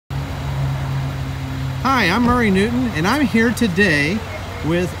Hi, I'm Murray Newton, and I'm here today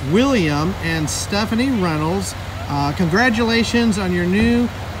with William and Stephanie Reynolds. Congratulations on your new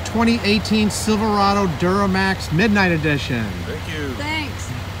 2018 Silverado Duramax Midnight Edition. Thank you.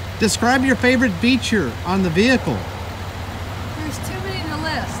 Thanks. Describe your favorite feature on the vehicle. There's too many to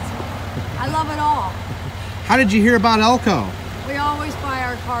list. I love it all. How did you hear about Elko? We always buy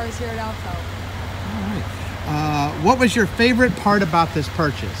our cars here at Elko. All right. What was your favorite part about this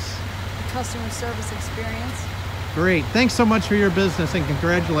purchase? The customer service experience. Great. Thanks so much for your business and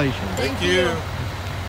congratulations. Thank you. you.